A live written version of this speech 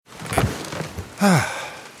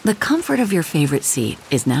The comfort of your favorite seat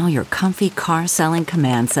is now your comfy car selling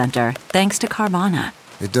command center, thanks to Carvana.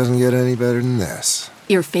 It doesn't get any better than this.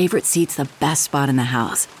 Your favorite seat's the best spot in the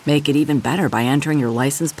house. Make it even better by entering your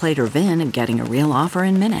license plate or VIN and getting a real offer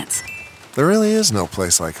in minutes. There really is no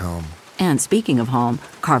place like home. And speaking of home,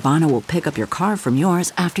 Carvana will pick up your car from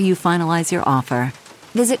yours after you finalize your offer.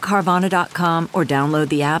 Visit Carvana.com or download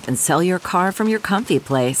the app and sell your car from your comfy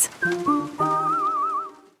place.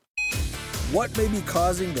 What may be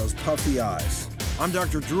causing those puffy eyes? I'm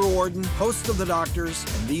Dr. Drew Ordon, host of The Doctors,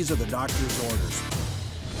 and these are the doctor's orders.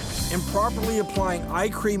 Improperly applying eye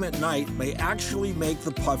cream at night may actually make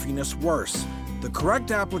the puffiness worse. The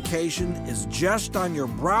correct application is just on your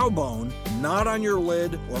brow bone, not on your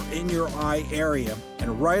lid or in your eye area,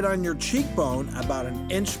 and right on your cheekbone about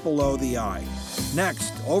an inch below the eye.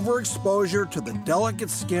 Next, overexposure to the delicate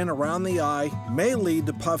skin around the eye may lead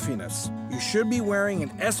to puffiness. You should be wearing an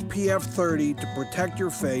SPF 30 to protect your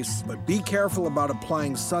face, but be careful about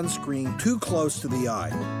applying sunscreen too close to the eye.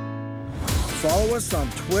 Follow us on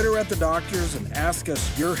Twitter at The Doctors and ask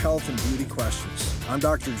us your health and beauty questions. I'm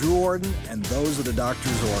Dr. Drew Ordon, and those are the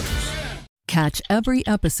doctor's orders. Catch every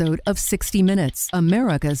episode of 60 Minutes,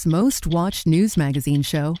 America's most watched news magazine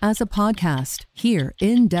show, as a podcast. Hear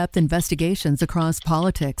in-depth investigations across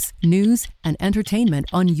politics, news, and entertainment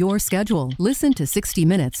on your schedule. Listen to 60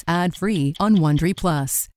 Minutes ad-free on Wondery Plus.